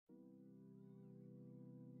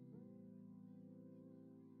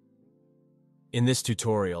In this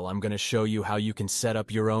tutorial, I'm going to show you how you can set up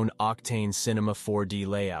your own Octane Cinema 4D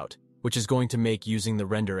layout, which is going to make using the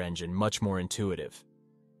render engine much more intuitive.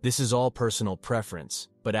 This is all personal preference,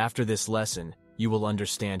 but after this lesson, you will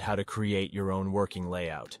understand how to create your own working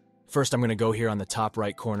layout. First, I'm going to go here on the top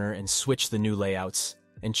right corner and switch the new layouts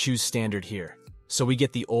and choose standard here. So we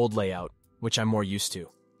get the old layout, which I'm more used to.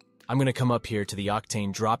 I'm going to come up here to the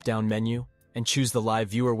Octane drop-down menu and choose the live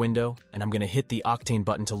viewer window, and I'm going to hit the Octane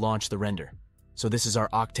button to launch the render. So this is our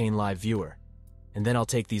Octane live viewer. And then I'll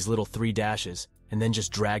take these little 3 dashes and then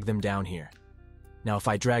just drag them down here. Now if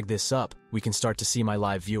I drag this up, we can start to see my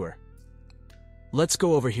live viewer. Let's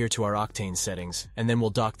go over here to our Octane settings, and then we'll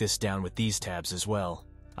dock this down with these tabs as well.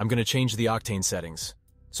 I'm going to change the Octane settings.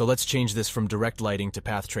 So let's change this from direct lighting to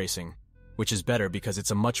path tracing, which is better because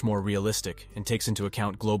it's a much more realistic and takes into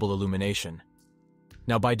account global illumination.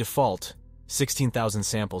 Now by default, 16,000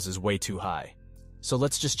 samples is way too high. So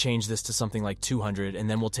let's just change this to something like 200, and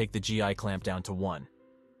then we'll take the GI clamp down to 1.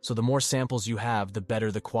 So the more samples you have, the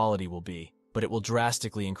better the quality will be, but it will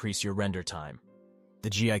drastically increase your render time.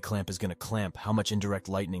 The GI clamp is going to clamp how much indirect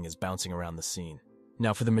lighting is bouncing around the scene.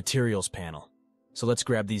 Now for the materials panel. So let's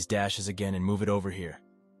grab these dashes again and move it over here.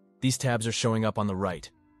 These tabs are showing up on the right,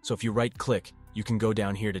 so if you right-click, you can go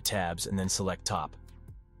down here to tabs and then select top.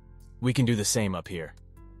 We can do the same up here.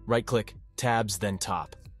 Right-click, tabs, then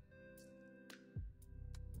top.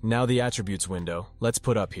 Now the attributes window, let's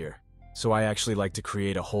put up here. So I actually like to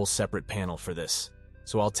create a whole separate panel for this.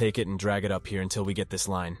 So I'll take it and drag it up here until we get this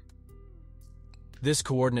line. This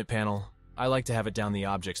coordinate panel, I like to have it down the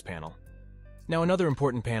objects panel. Now another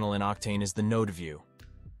important panel in Octane is the node view.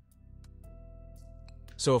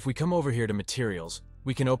 So if we come over here to materials,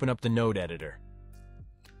 we can open up the node editor.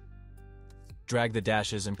 Drag the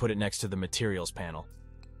dashes and put it next to the materials panel.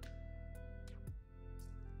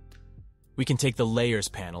 We can take the layers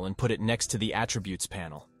panel and put it next to the attributes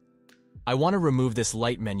panel. I want to remove this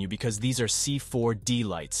light menu because these are C4D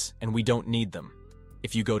lights and we don't need them.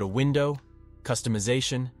 If you go to Window,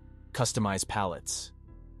 Customization, Customize Palettes.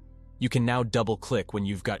 You can now double-click when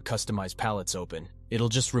you've got Customize Palettes open. It'll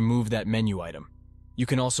just remove that menu item. You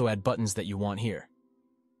can also add buttons that you want here.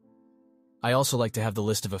 I also like to have the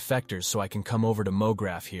list of effectors, so I can come over to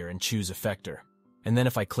MoGraph here and choose Effector. And then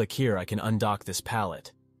if I click here, I can undock this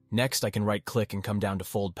palette. Next, I can right-click and come down to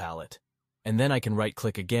Fold Palette. And then I can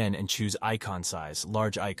right-click again and choose Icon Size,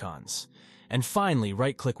 Large Icons. And finally,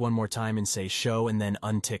 right-click one more time and say Show and then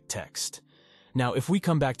untick Text. Now, if we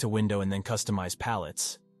come back to Window and then Customize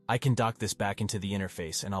Palettes, I can dock this back into the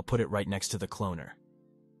interface and I'll put it right next to the cloner.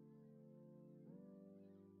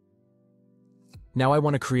 Now I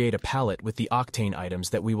want to create a palette with the Octane items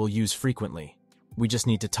that we will use frequently. We just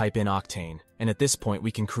need to type in Octane, and at this point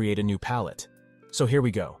we can create a new palette. So here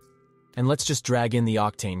we go. And let's just drag in the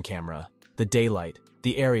Octane camera, the daylight,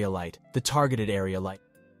 the area light, the targeted area light.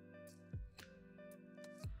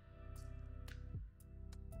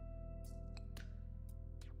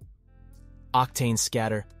 Octane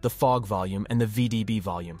scatter, the fog volume, and the VDB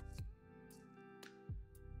volume.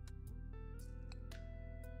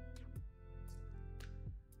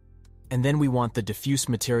 And then we want the diffuse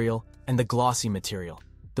material and the glossy material,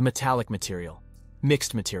 the metallic material,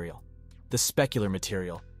 mixed material, the specular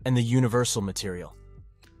material, and the universal material.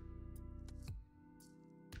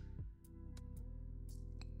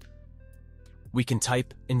 We can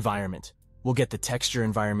type environment. We'll get the texture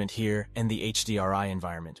environment here and the HDRI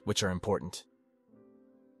environment, which are important.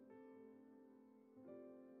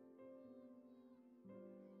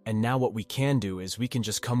 And now what we can do is we can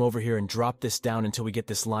just come over here and drop this down until we get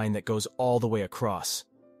this line that goes all the way across.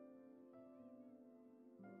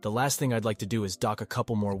 The last thing I'd like to do is dock a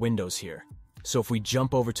couple more windows here. So if we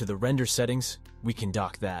jump over to the render settings, we can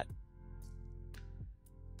dock that.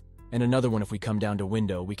 And another one, if we come down to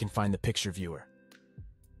window, we can find the picture viewer.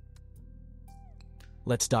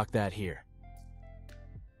 Let's dock that here.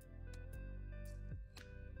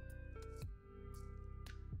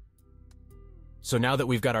 So now that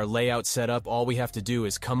we've got our layout set up, all we have to do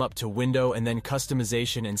is come up to Window and then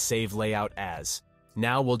Customization and save Layout As.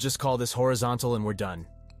 Now we'll just call this horizontal and we're done.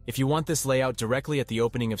 If you want this layout directly at the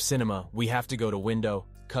opening of Cinema, we have to go to Window,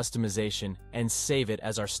 Customization, and save it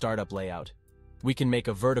as our startup layout. We can make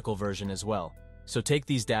a vertical version as well. So take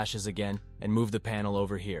these dashes again and move the panel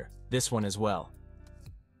over here. This one as well.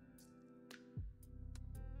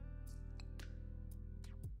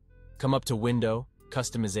 Come up to Window,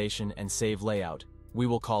 Customization, and save Layout. We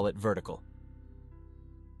will call it Vertical.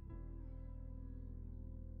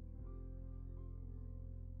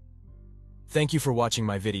 Thank you for watching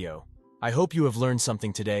my video. I hope you have learned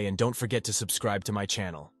something today, and don't forget to subscribe to my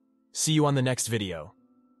channel. See you on the next video.